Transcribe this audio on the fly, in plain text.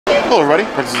Hello everybody,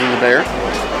 Princess in the Bear.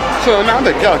 So now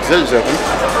that Galaxy's Edge is open,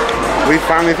 we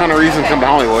finally found a reason to come to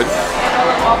Hollywood.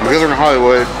 Because we're in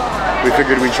Hollywood, we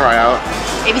figured we'd try out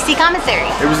ABC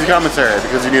Commissary. ABC Commissary,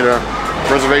 because you need a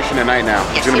reservation at night now.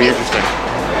 It's going to be interesting.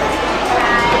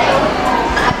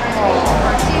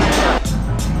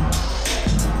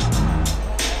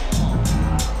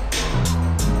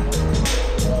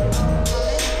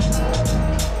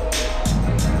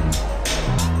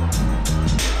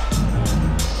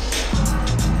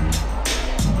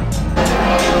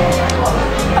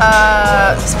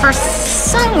 For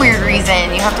some weird reason,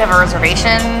 you have to have a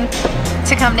reservation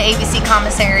to come to ABC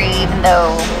Commissary, even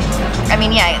though, I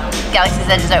mean, yeah, Galaxy's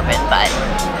Edge is open, but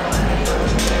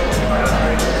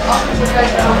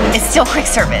it's still quick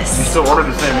service. You still order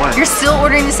the same way. You're still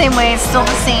ordering the same way, it's still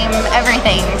the same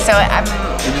everything, so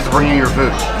You're just bringing your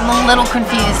food. I'm a little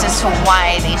confused as to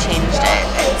why they changed it.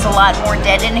 It's a lot more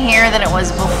dead in here than it was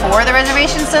before the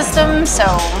reservation system, so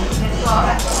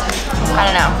I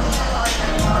don't know.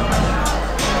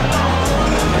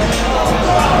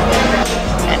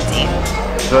 Empty.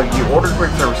 So you order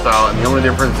quick service style, and the only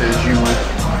difference is you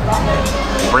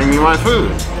bring me my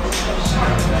food.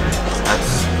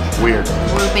 That's weird.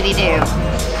 Whoopity doo.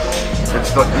 It's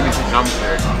still ABC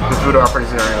Commissary. The food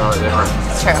offerings are not different.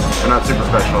 It's true. They're not super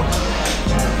special.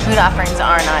 Food offerings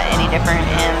are not any different,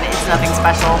 and it's nothing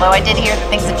special. Although I did hear that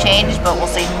things have changed, but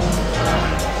we'll see.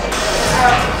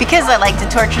 Because I like to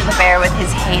torture the bear with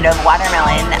his hate of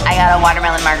watermelon, I got a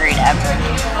watermelon margarita.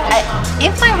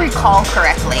 If I recall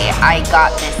correctly, I got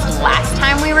this last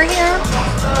time we were here.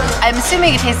 I'm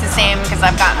assuming it tastes the same because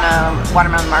I've gotten a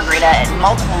watermelon margarita at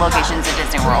multiple locations at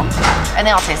Disney World, and they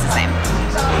all taste the same.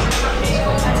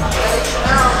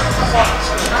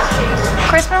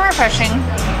 Crisp and refreshing.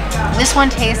 This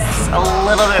one tastes a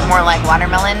little bit more like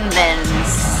watermelon than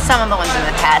some of the ones in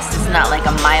the past. It's not like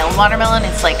a mild watermelon,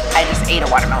 it's like I just ate a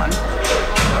watermelon.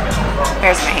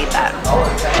 Bear's gonna hate that.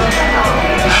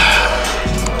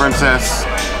 Princess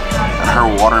and her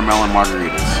watermelon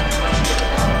margaritas.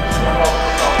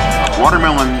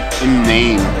 Watermelon in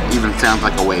name even sounds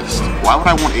like a waste. Why would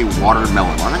I want a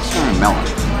watermelon? Why not just want a melon?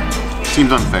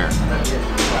 Seems unfair.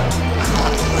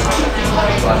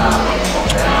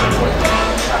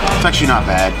 It's actually not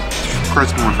bad. It's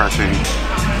crisp and refreshing.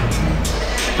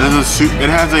 It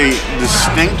has a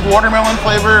distinct watermelon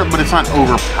flavor, but it's not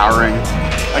overpowering.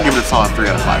 I give it a solid 3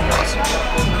 out of 5 plus.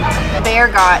 Bear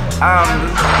got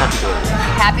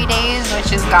Happy Daze, which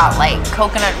has got like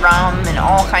coconut rum and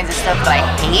all kinds of stuff that I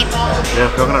hate. Yeah,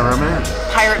 coconut rum in it.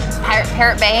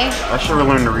 Parrot Bay. I should have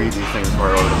learned to read these things before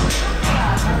I ordered them.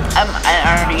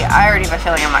 I already have a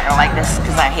feeling I'm not gonna like this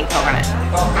because I hate coconut.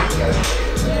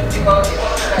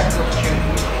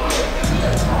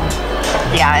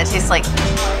 Yeah, it tastes like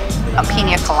a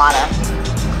pina colada.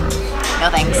 No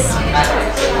thanks.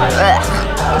 Ugh.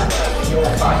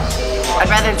 I'd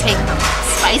rather take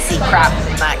spicy crap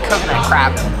than that coconut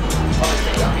crap.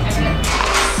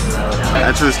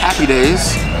 And so this Happy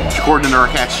Days, which according to our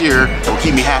cashier, will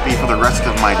keep me happy for the rest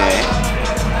of my day.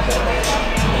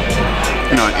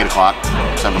 You know, at 8 o'clock,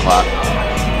 7 o'clock.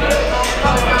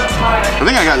 I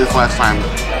think I got this last time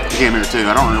I came here too.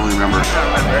 I don't really remember.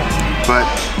 But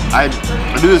I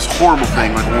do this horrible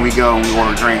thing, like when we go and we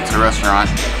order drinks at a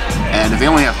restaurant, and if they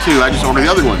only have 2, I just order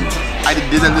the other one. I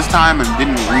did that this time and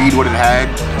didn't read what it had.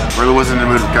 Really wasn't in the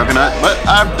mood for coconut, but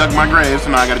I've dug my grave, so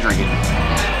now I gotta drink it.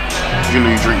 You know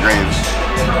you drink graves.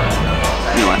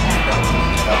 Anyway.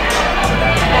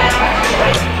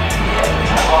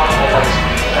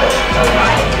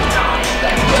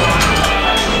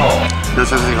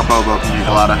 This is like a bobo pina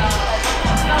colada.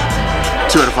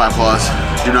 2 out of 5 plus.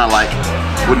 Do not like.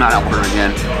 Would not order it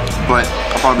again. But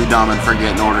I'll probably be dumb and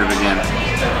forget and order it again.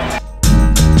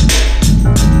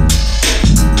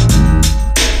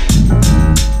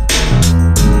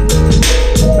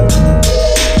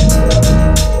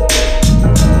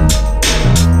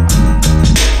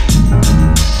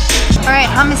 Alright,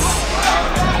 hummus.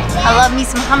 I love me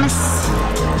some hummus.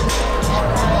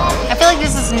 I feel like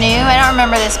this is new. I don't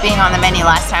remember this being on the menu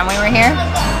last time we were here.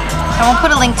 And we'll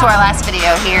put a link to our last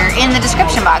video here in the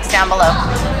description box down below.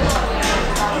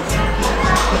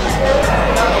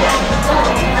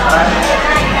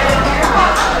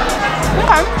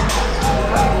 Okay.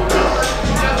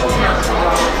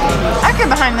 I get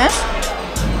behind this.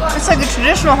 It's like a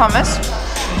traditional hummus,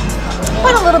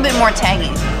 but a little bit more tangy.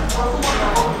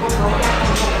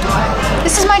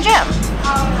 This is my jam.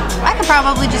 I could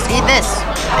probably just eat this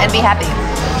and be happy.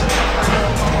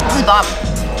 This is bomb.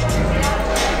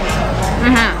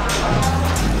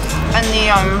 And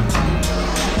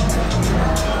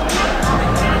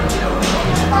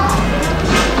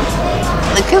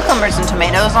the the cucumbers and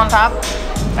tomatoes on top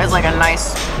is like a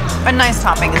nice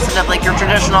topping instead of like your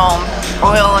traditional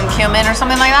oil and cumin or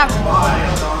something like that.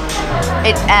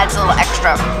 It adds a little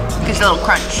extra, gives you a little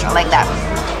crunch. I like that.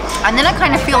 And then I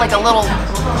kind of feel like a little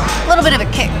bit of a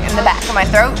kick in the back of my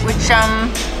throat, which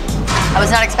I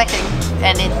was not expecting,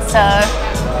 and it's a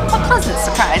pleasant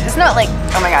surprise. It's not like,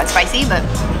 oh my god, spicy, but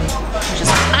there's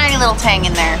just a tiny little tang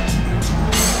in there.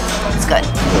 It's good.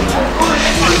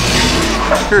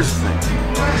 Here's the thing.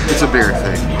 It's a bear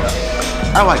thing.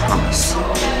 I like hummus.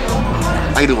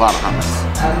 I eat a lot of hummus.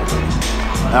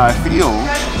 Now I feel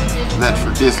that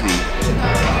for Disney,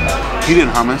 pita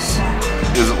and hummus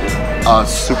is a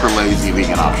super lazy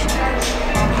vegan option.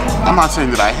 I'm not saying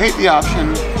that I hate the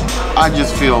option, I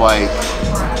just feel like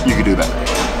you could do better.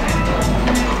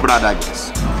 But I digress.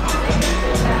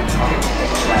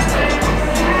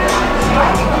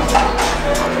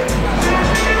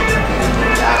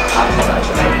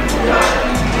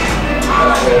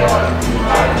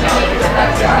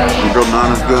 The grilled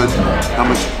naan is good,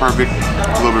 hummus is perfect, a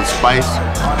little bit of spice,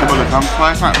 a little bit of tongue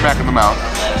spice, not back in the mouth.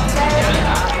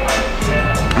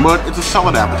 But it's a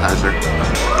solid appetizer.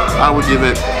 I would give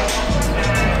it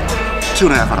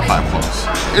 2.5 out of 5 claws.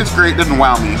 It's great, doesn't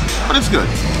wow me, but it's good.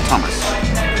 It's hummus.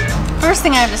 First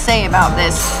thing I have to say about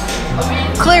this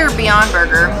clear Beyond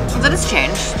Burger is that it's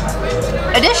changed.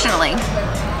 Additionally,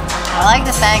 I like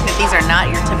the fact that these are not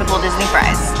your typical Disney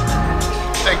fries.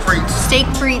 Steak frites. Steak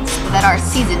frites that are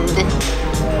seasoned.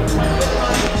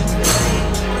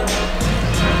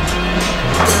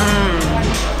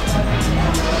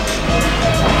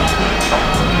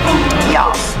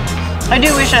 Yes. I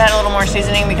do wish it had a little more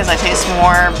seasoning because I taste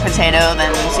more potato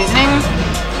than seasoning.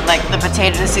 Like the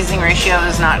potato to seasoning ratio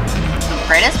is not the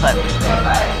greatest, but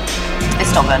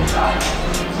it's still good.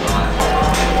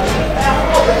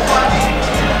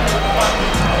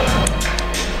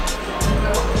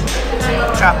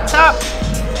 Drop top.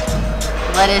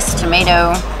 Lettuce,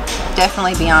 tomato,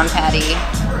 definitely Beyond patty.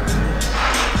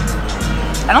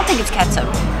 I don't think it's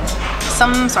ketchup.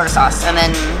 Some sort of sauce, and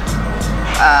then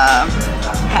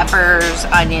peppers,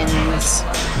 onions.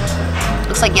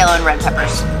 Looks like yellow and red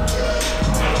peppers.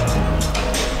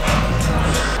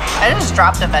 I just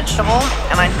dropped a vegetable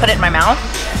and I put it in my mouth,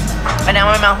 and now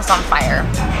my mouth is on fire.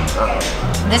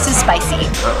 This is spicy.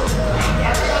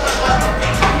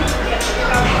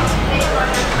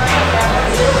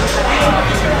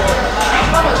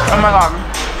 Oh my god.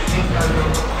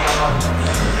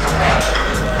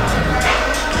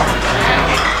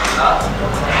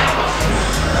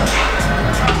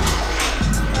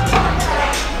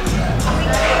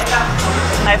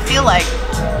 I feel like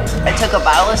I took a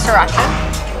bottle of Sriracha,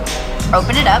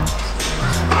 opened it up,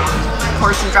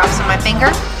 poured some drops on my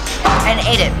finger, and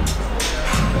ate it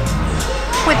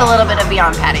with a little bit of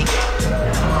Beyond patty.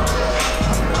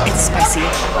 It's spicy.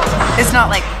 It's not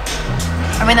like,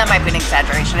 I mean, that might be an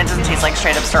exaggeration. It doesn't taste like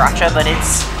straight up Sriracha, but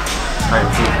it's,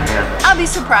 I'll be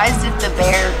surprised if the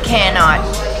bear cannot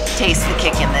taste the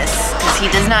kick in this, because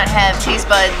he does not have taste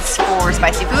buds for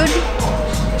spicy food.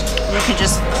 You could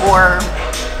just pour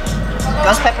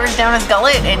ghost peppers down his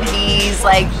gullet and he's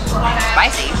like,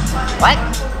 spicy? What?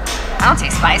 I don't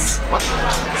taste spice.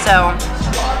 So,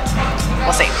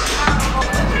 we'll see.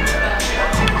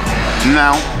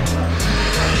 Now,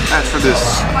 as for this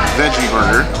veggie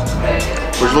burger,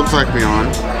 which looks like Beyond,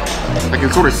 I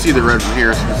can sort of see the red from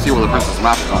here, so you can see where the princess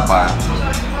mouth is on fire.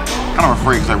 I'm kind of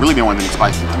afraid because I really don't want anything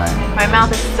spicy tonight. My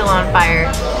mouth is still on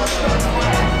fire.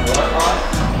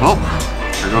 Well,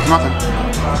 there goes nothing.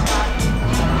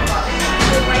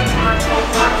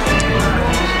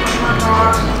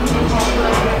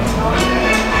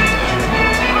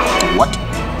 What?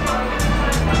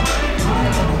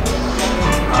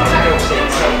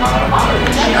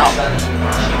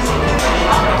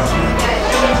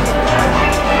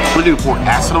 What do you pour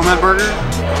acid on that burger?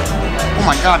 Oh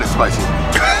my god, it's spicy.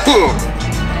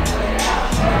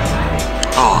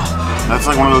 Oh, that's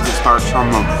like one of those that starts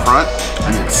from the front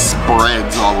and it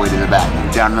spreads all the way to the back,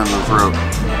 down into the throat.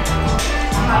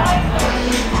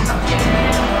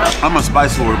 I'm a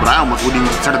spice lord, but I almost wouldn't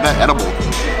even consider that edible.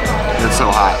 It's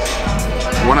so hot.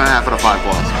 1.5 out of 5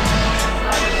 plus.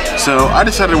 So I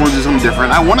decided I wanted to do something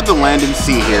different. I wanted to land and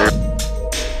see here.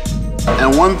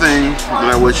 And one thing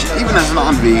that I wish, even as a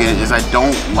non-vegan, is I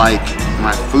don't like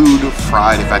my food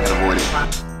fried if I can avoid it.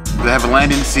 They have a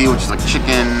land and sea, which is like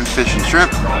chicken, fish, and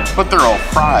shrimp, but they're all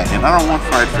fried, and I don't want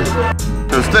fried food.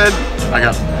 So instead, I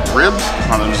got ribs.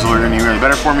 I thought this was going to be really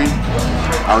better for me.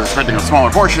 I was expecting a smaller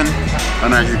portion,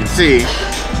 and as you can see,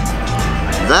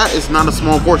 that is not a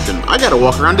small portion. I gotta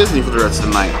walk around Disney for the rest of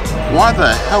the night. Why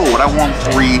the hell would I want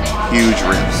 3 huge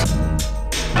ribs?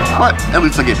 But at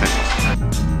least I get pickles.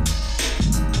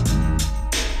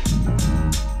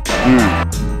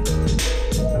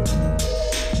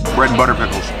 Bread and butter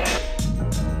pickles.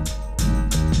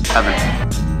 Heaven.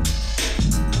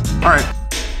 Alright.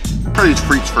 Try these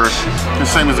frites first. The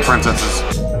same as the princesses.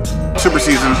 Super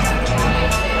seasoned.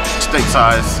 Steak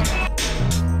size.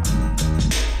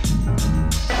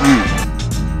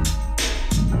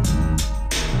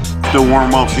 Still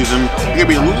warm, well seasoned. It could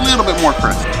be a little bit more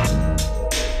crisp.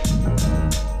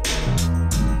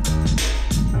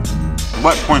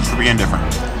 But points for being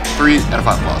different. 3 out of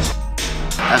 5 plus.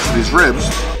 As for these ribs,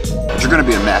 which are gonna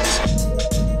be a mess.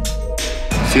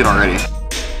 See it already.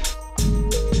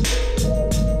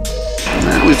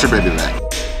 At least they're baby back.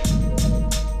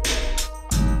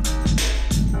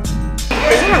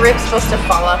 Isn't a rib supposed to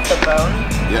fall off the bone?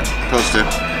 Yep, supposed to.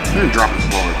 I'm gonna drop this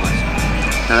all over the place.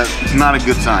 That's not a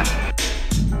good sign.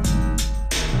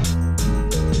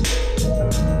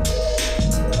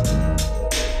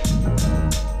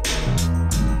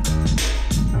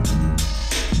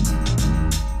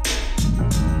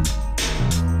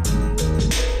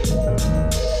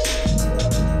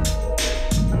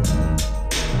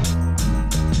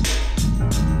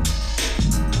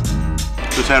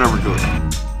 Just head over to it.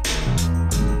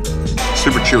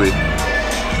 Super chewy,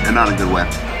 and not in a good way.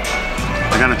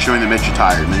 The kind of chewing that makes you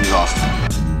tired and exhausted.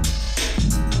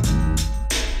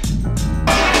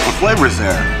 The flavor is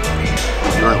there.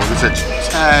 Like I said,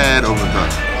 just head over to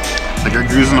it. Like you're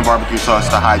using the barbecue sauce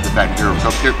to hide the fact that you're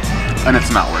overcooked here, and it's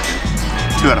not working.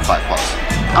 2 out of 5 plus.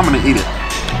 I'm gonna eat it,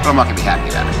 but I'm not gonna be happy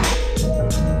about it.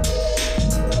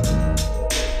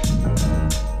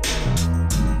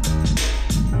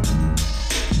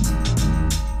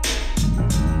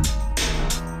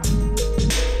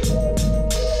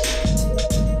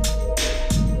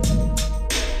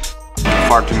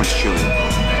 Far too much chili.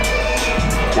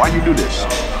 Why you do this?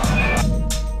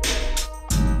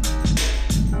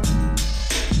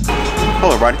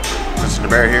 Hello everybody, this is the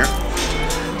Bear here.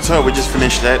 So we just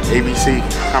finished that ABC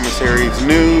Commissary's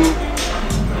new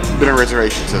dinner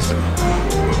reservation system.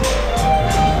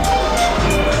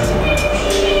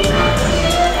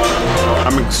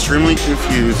 I'm extremely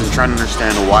confused and trying to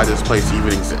understand why this place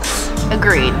even exists.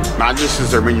 Agreed. Not just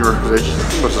as their menu reservation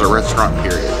system, but as a restaurant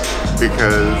period.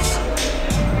 Because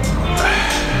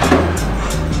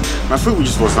my food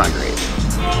just was not great.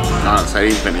 Honestly, I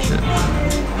didn't finish it.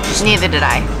 Neither did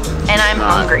I. And I'm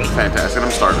hungry. Fantastic.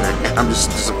 I'm starving. I'm just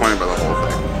disappointed by the whole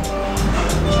thing.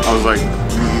 I was like,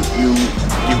 you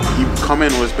come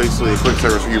in was basically a quick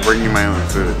service where you bring me my own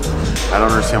food. I don't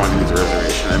understand why you need a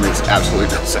reservation. That makes absolutely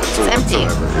no sense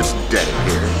whatsoever. It's dead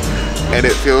here. And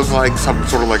it feels like some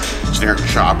sort of like generic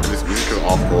shop, and this music is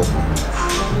awful.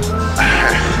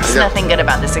 There's nothing good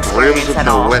about this experience at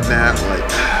all. Wet nap, like,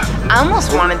 I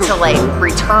almost wanted to like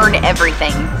return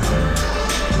everything.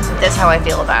 That's how I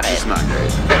feel about it. It's not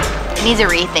great. It needs a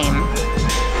retheme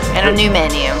and a new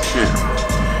menu. Yeah.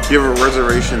 You have a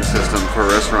reservation system for a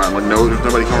restaurant. Like there's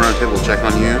nobody coming around the table to check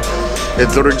on you.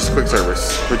 It's literally just quick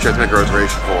service, which you have to make a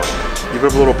reservation for. You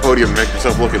put up a little podium and make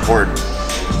yourself look important.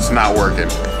 It's not working.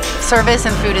 Service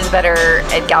and food is better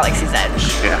at Galaxy's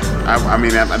Edge. Yeah, I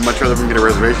mean, I'd much rather get a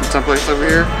reservation someplace over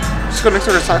here. Just go next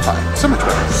door to Sci-Fi. So much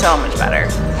better. So much better.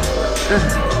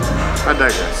 I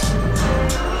digress.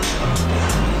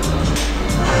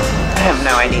 I have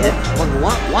no idea.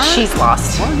 What? She's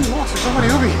lost. Why are you lost? There's somebody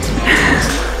over here.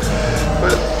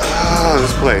 But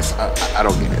this place, I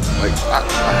don't get it. Like,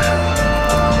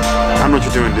 I don't know what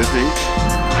you're doing, Disney.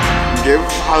 Give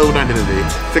Hollywood identity.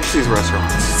 Fix these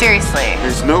restaurants. Seriously.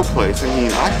 There's no place. I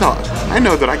mean, I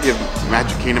know that I give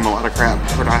Magic Kingdom a lot of crap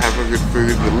for not having good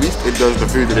food, but at least it does the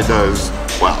food that it does.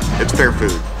 Well, it's their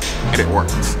food, and it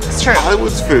works. It's true.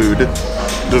 Hollywood's food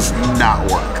does not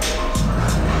work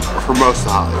for most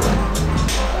of Hollywood.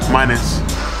 Minus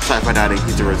Sci-Fi Dining,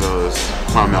 Pizza Rizzo's,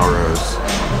 Mount Melrose.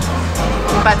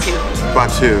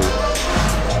 Batu.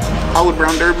 Hollywood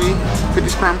Brown Derby,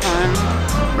 50s Prime Time.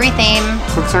 Retheme.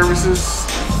 Quick services.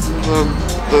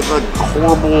 The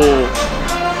horrible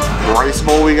rice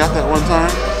bowl we got that one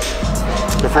time.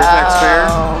 The Fairfax Fair.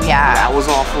 Oh yeah. That was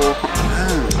awful.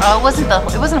 Oh, it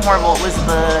wasn't horrible. It was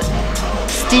the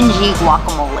stingy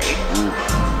guacamole.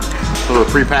 So the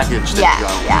prepackaged.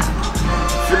 Yeah.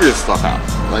 Figure this stuff out.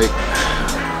 Like,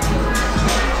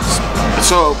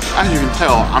 so as you can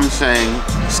tell, I'm saying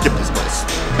skip this place.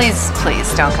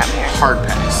 Please don't come here. Hard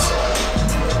pass.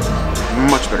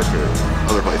 Much better food.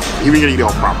 Other places. Even gonna eat it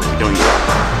all properly. Don't eat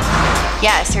it.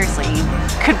 Yeah, seriously, you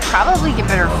could probably get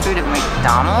better food at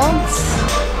McDonald's.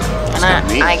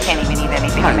 And I can't even eat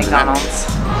anything at McDonald's.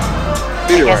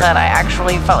 Like I said, I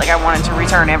actually felt like I wanted to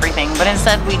return everything, but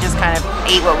instead we just kind of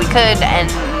ate what we could and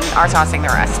are tossing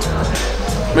the rest.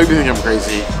 Maybe you think I'm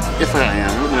crazy. If I am,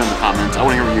 let me know in the comments. I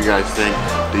want to hear what you guys think.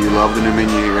 Do you love the new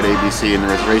menu here at ABC and the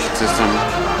reservation system?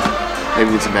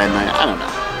 Maybe it's a bad night. I don't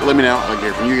know. But let me know. I'd like to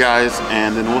hear from you guys,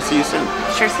 and then we'll see you soon.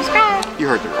 Sure, subscribe.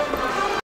 You heard the girl.